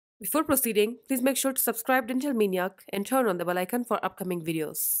Before proceeding, please make sure to subscribe Dental Maniac and turn on the bell icon for upcoming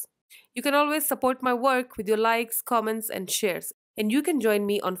videos. You can always support my work with your likes, comments, and shares, and you can join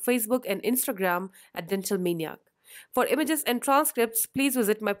me on Facebook and Instagram at Dental Maniac. For images and transcripts, please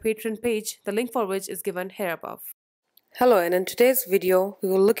visit my Patreon page, the link for which is given here above. Hello, and in today's video, we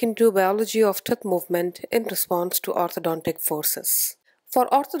will look into biology of tooth movement in response to orthodontic forces. For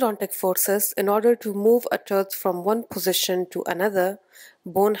orthodontic forces, in order to move a tooth from one position to another,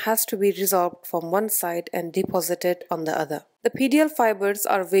 bone has to be resorbed from one side and deposited on the other. The pedial fibers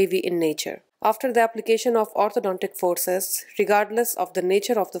are wavy in nature. After the application of orthodontic forces, regardless of the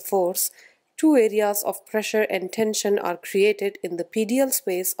nature of the force, two areas of pressure and tension are created in the pedial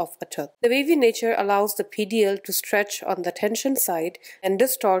space of a tooth. The wavy nature allows the pedial to stretch on the tension side and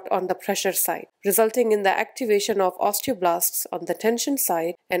distort on the pressure side, resulting in the activation of osteoblasts on the tension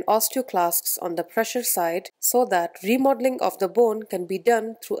side and osteoclasts on the pressure side, so that remodeling of the bone can be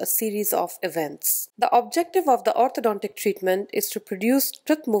done through a series of events. The objective of the orthodontic treatment is to produce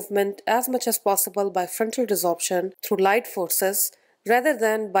tooth movement as much as possible by frontal resorption through light forces, rather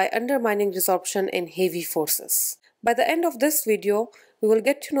than by undermining resorption in heavy forces. By the end of this video, we will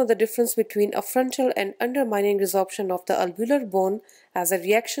get to know the difference between a frontal and undermining resorption of the alveolar bone as a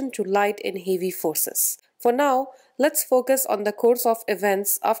reaction to light and heavy forces. For now, let's focus on the course of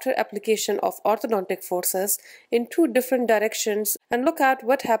events after application of orthodontic forces in two different directions and look at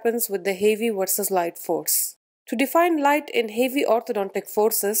what happens with the heavy versus light force. To define light and heavy orthodontic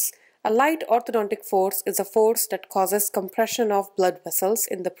forces, a light orthodontic force is a force that causes compression of blood vessels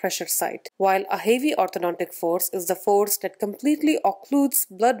in the pressure site, while a heavy orthodontic force is the force that completely occludes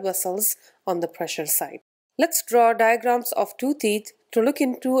blood vessels on the pressure side. Let's draw diagrams of two teeth to look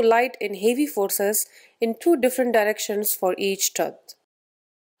into light and heavy forces in two different directions for each tooth.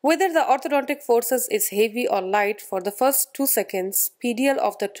 Whether the orthodontic forces is heavy or light, for the first 2 seconds, pedial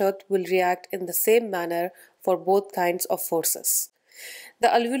of the tooth will react in the same manner for both kinds of forces. The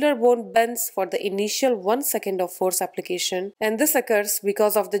alveolar bone bends for the initial 1 second of force application, and this occurs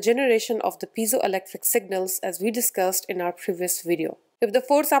because of the generation of the piezoelectric signals as we discussed in our previous video. If the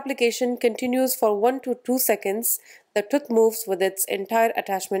force application continues for 1 to 2 seconds, the tooth moves with its entire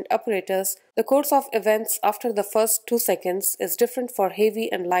attachment apparatus. The course of events after the first 2 seconds is different for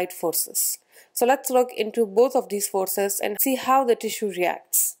heavy and light forces. So let's look into both of these forces and see how the tissue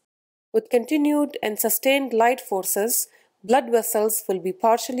reacts. With continued and sustained light forces, blood vessels will be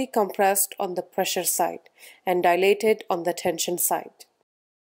partially compressed on the pressure side and dilated on the tension side.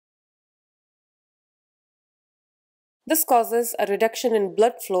 This causes a reduction in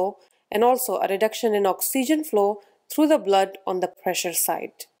blood flow and also a reduction in oxygen flow through the blood on the pressure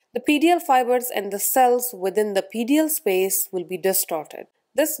side. The pedial fibers and the cells within the pedial space will be distorted.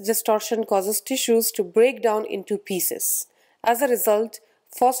 This distortion causes tissues to break down into pieces. As a result,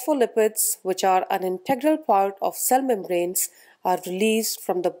 phospholipids, which are an integral part of cell membranes, are released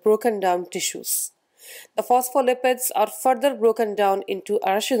from the broken down tissues. The phospholipids are further broken down into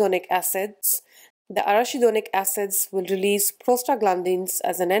arachidonic acids. The arachidonic acids will release prostaglandins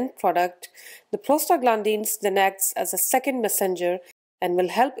as an end product. The prostaglandins then acts as a second messenger and will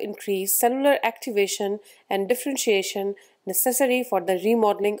help increase cellular activation and differentiation necessary for the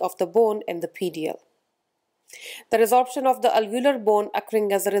remodeling of the bone and the pedial. The resorption of the alveolar bone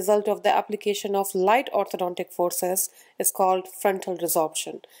occurring as a result of the application of light orthodontic forces is called frontal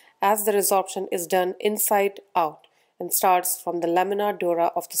resorption, as the resorption is done inside out and starts from the lamina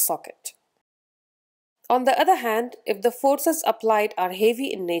dura of the socket. On the other hand, if the forces applied are heavy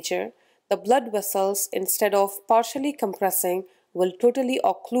in nature, the blood vessels, instead of partially compressing, will totally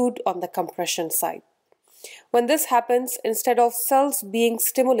occlude on the compression side. When this happens, instead of cells being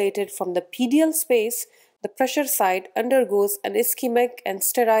stimulated from the pedial space, the pressure side undergoes an ischemic and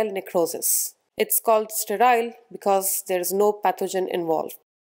sterile necrosis. It's called sterile because there is no pathogen involved.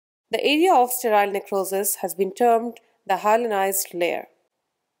 The area of sterile necrosis has been termed the hyalinized layer.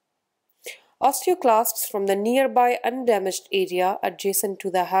 Osteoclasts from the nearby undamaged area adjacent to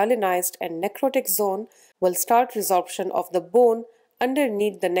the hyalinized and necrotic zone will start resorption of the bone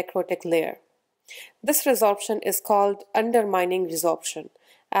underneath the necrotic layer. This resorption is called undermining resorption,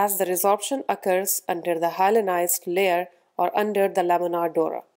 as the resorption occurs under the hyalinized layer or under the lamina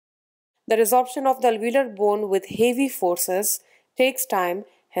dura. The resorption of the alveolar bone with heavy forces takes time,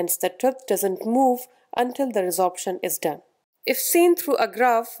 hence the tooth doesn't move until the resorption is done. If seen through a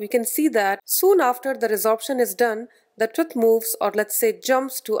graph, we can see that soon after the resorption is done, the tooth moves, or let's say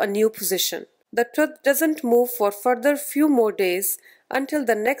jumps, to a new position. The tooth doesn't move for further few more days until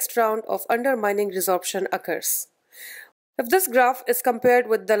the next round of undermining resorption occurs. If this graph is compared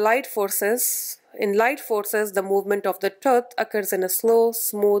with the light forces, In light forces, the movement of the tooth occurs in a slow,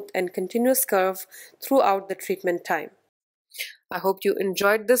 smooth, and continuous curve throughout the treatment time. I hope you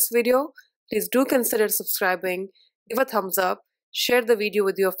enjoyed this video. Please do consider subscribing, give a thumbs up, share the video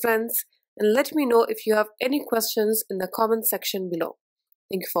with your friends, and let me know if you have any questions in the comment section below.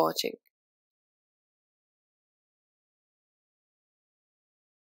 Thank you for watching.